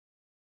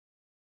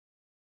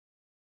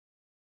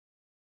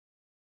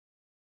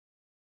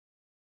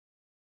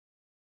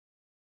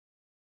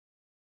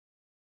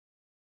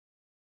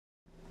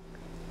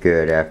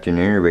Good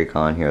afternoon, everybody.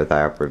 Colin here with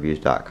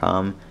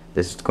iOpReviews.com.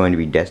 This is going to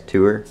be desk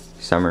tour,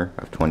 summer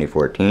of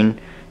 2014,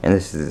 and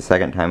this is the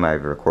second time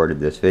I've recorded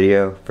this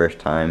video. First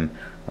time,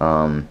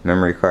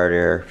 memory card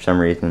error for some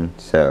reason,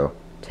 so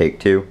take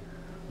two.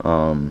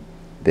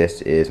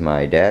 This is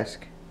my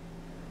desk.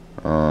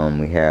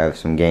 We have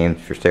some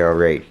games for sale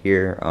right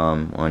here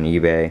on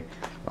eBay.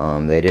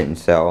 They didn't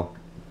sell.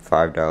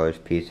 $5 a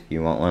piece. If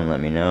you want one,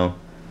 let me know.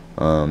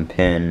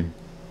 Pen,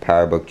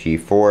 PowerBook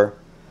G4.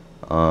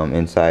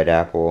 Inside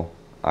Apple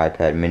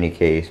iPad mini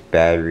case,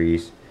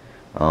 batteries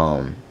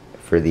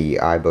for the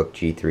iBook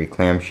G3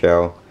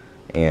 clamshell,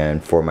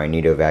 and for my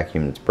Nito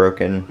vacuum that's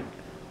broken.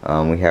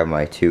 We have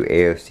my two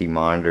AOC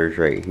monitors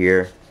right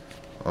here.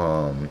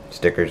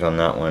 Stickers on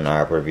that one,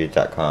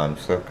 iOpReviews.com,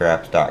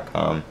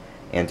 SlickWraps.com,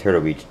 and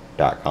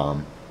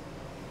TurtleBeach.com.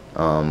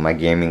 My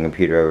gaming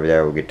computer over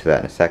there, we'll get to that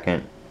in a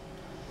second.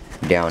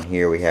 Down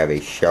here we have a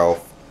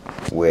shelf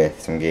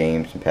with some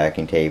games, some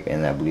packing tape,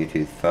 and that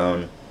Bluetooth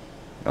phone.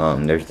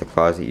 There's the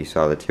closet you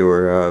saw the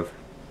tour of.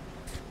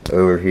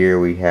 Over here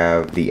we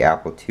have the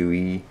Apple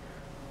IIe,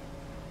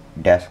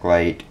 desk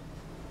light,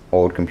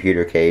 old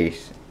computer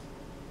case,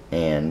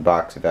 and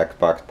box of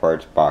Xbox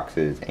parts,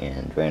 boxes,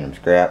 and random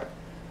scrap.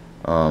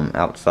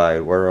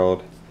 Outside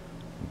world,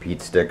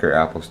 Pete sticker,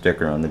 Apple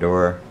sticker on the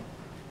door.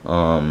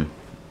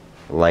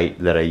 Light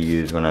that I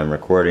use when I'm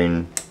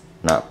recording,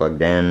 not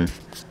plugged in.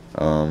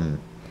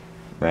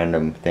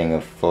 Random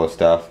thing full of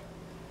stuff.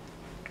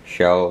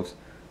 Shelves.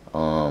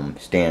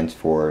 Stands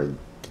for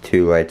the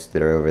two lights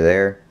that are over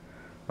there.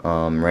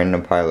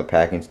 Random pile of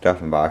packing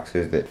stuff in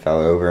boxes that fell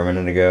over a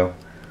minute ago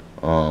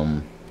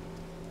while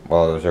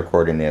I was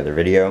recording the other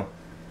video.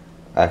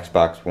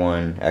 Xbox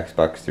One,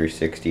 Xbox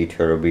 360,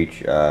 Turtle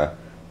Beach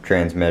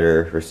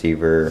transmitter,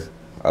 receiver,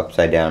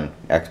 upside down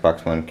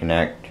Xbox One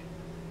Connect,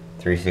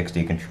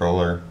 360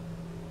 controller,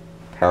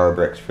 power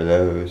bricks for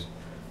those.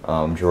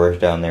 Drawers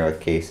down there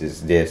with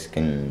cases, disc,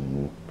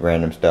 and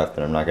random stuff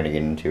that I'm not going to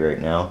get into right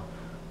now.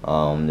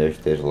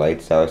 There's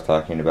lights I was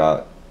talking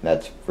about.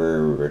 That's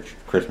for a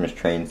Christmas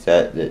train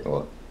set.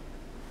 Well,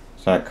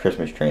 it's not a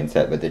Christmas train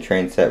set, but the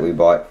train set we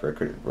bought for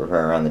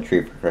around the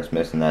tree for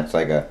Christmas, and that's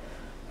like a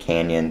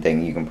canyon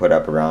thing you can put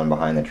up around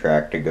behind the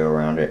track to go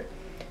around it.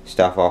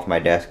 Stuff off my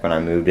desk when I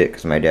moved it,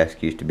 because my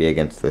desk used to be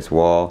against this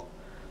wall.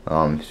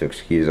 So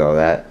excuse all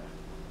that.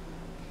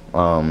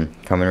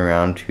 Coming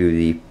around to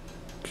the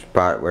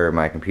spot where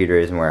my computer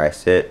is and where I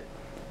sit,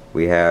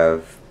 we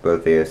have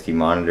both AOC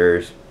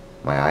monitors,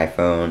 my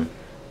iPhone,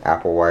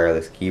 Apple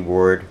wireless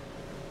keyboard,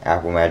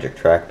 Apple Magic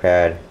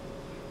trackpad,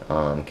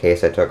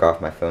 case I took off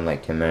my phone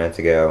like 10 minutes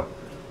ago,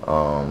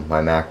 my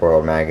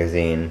Macworld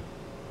magazine,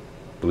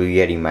 Blue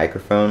Yeti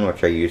microphone,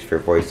 which I use for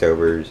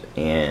voiceovers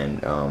and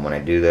when I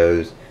do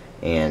those,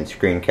 and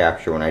screen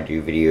capture when I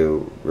do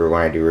video, or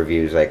when I do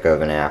reviews like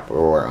of an app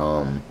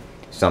or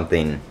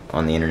something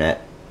on the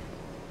internet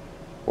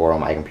or on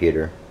my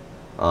computer.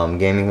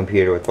 Gaming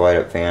computer with light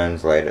up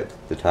fans, light at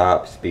the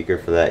top, speaker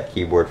for that,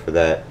 keyboard for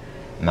that,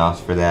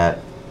 mouse for that.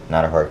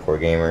 Not a hardcore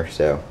gamer,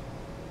 so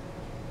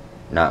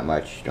not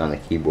much on the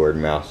keyboard,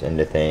 mouse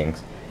into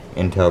things.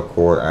 Intel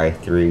Core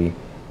i3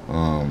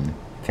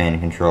 fan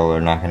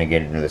controller. Not going to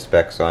get into the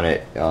specs on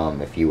it.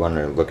 If you want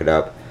to look it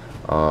up,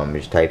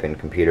 just type in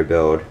computer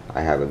build.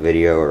 I have a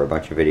video or a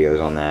bunch of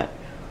videos on that.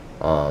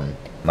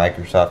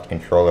 Microsoft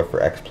controller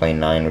for X-Plane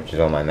 9, which is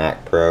on my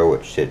Mac Pro,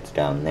 which sits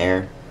down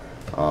there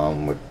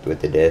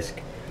with the disc.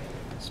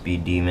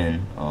 Speed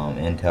Demon,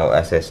 Intel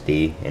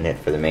SSD in it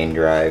for the main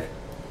drive.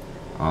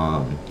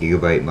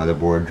 Gigabyte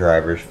motherboard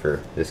drivers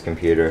for this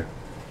computer.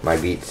 My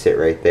Beats sit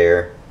right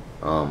there.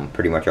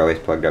 Pretty much always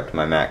plugged up to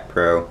my Mac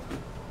Pro.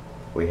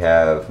 We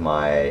have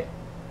my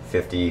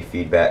 50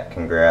 feedback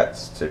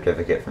congrats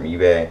certificate from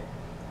eBay.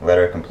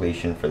 Letter of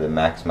completion for the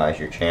Maximize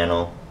Your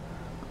Channel.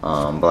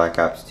 Black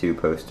Ops 2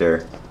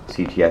 poster.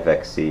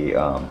 CTFXC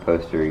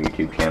poster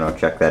YouTube channel.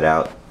 Check that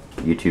out.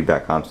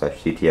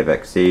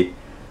 YouTube.com/CTFXC.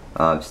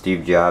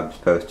 Steve Jobs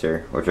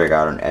poster, which I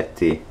got on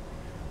Etsy.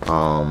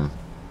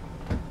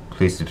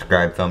 Please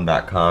subscribe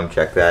film.com.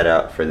 Check that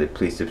out for the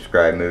Please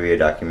Subscribe movie, a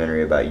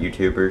documentary about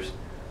YouTubers.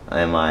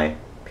 And my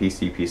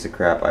PC piece of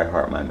crap, I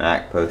Heart My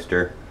Mac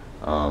poster.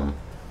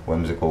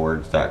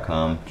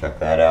 Whimsicalwords.com. Check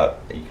that out.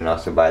 You can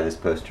also buy this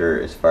poster,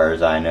 as far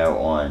as I know,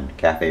 on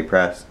Cafe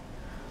Press.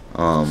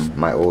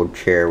 My old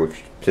chair,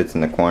 which sits in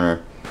the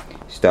corner.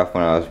 Stuff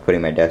when I was putting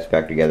my desk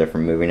back together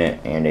from moving it,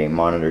 and a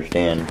monitor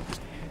stand.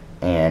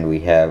 And we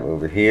have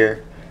over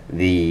here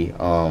the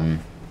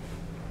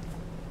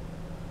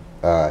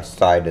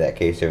side to that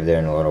case over there,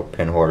 and a little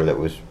pin holder that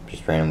was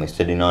just randomly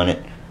sitting on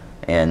it.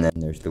 And then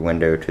there's the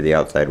window to the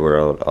outside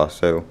world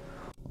also.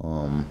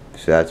 So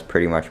that's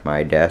pretty much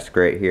my desk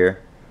right here.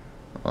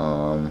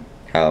 How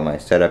my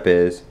setup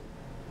is.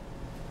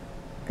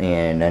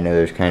 And I know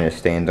there's kind of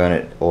stains on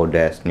it. Old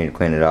desk, need to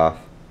clean it off.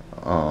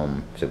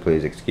 So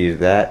please excuse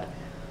that.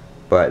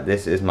 But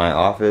this is my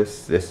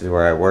office. This is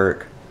where I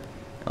work.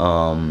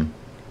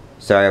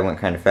 Sorry I went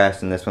kind of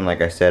fast in this one.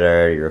 Like I said, I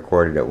already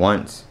recorded it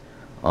once.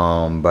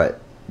 But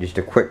just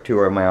a quick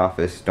tour of my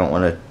office. Don't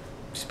want to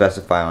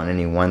specify on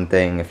any one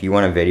thing. If you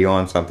want a video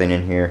on something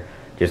in here,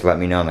 just let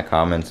me know in the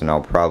comments and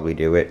I'll probably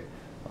do it.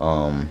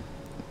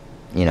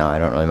 You know, I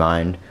don't really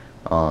mind.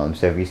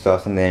 So if you saw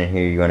something in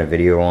here you want a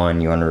video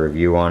on, you want a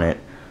review on it,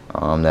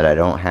 that I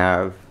don't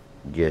have,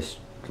 just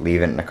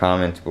leave it in the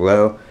comments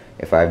below.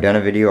 If I've done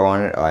a video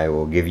on it, I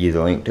will give you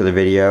the link to the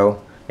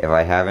video. If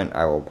I haven't,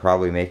 I will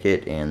probably make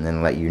it and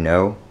then let you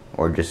know,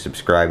 or just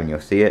subscribe and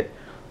you'll see it.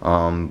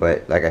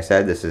 But like I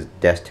said, this is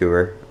desk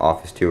tour,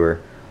 office tour,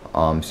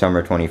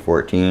 summer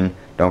 2014.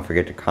 Don't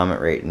forget to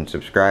comment, rate, and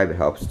subscribe. It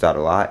helps us out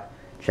a lot.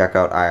 Check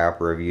out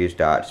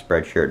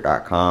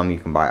ioparreviews.spreadshirt.com. You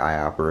can buy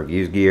IOPA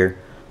Reviews gear,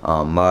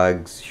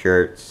 mugs,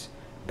 shirts,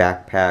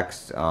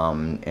 backpacks,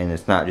 and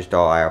it's not just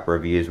all IOPA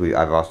Reviews.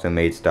 I've also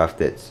made stuff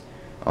that's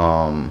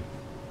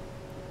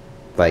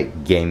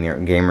like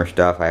gamer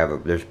stuff.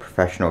 There's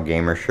professional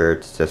gamer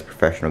shirts. It says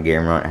professional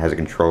gamer on it. It has a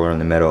controller in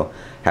the middle.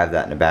 Have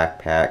that in a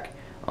backpack.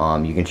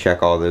 You can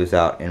check all those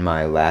out in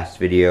my last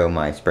video,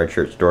 my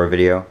Spreadshirt store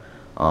video.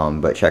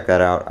 But check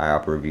that out,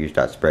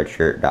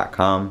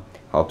 ioparreviews.spreadshirt.com.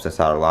 Helps us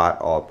out a lot.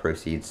 All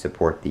proceeds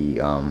support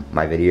the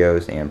my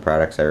videos and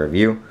products I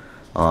review.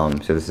 So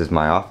this is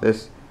my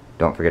office.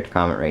 Don't forget to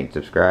comment, rate, and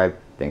subscribe.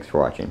 Thanks for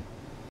watching.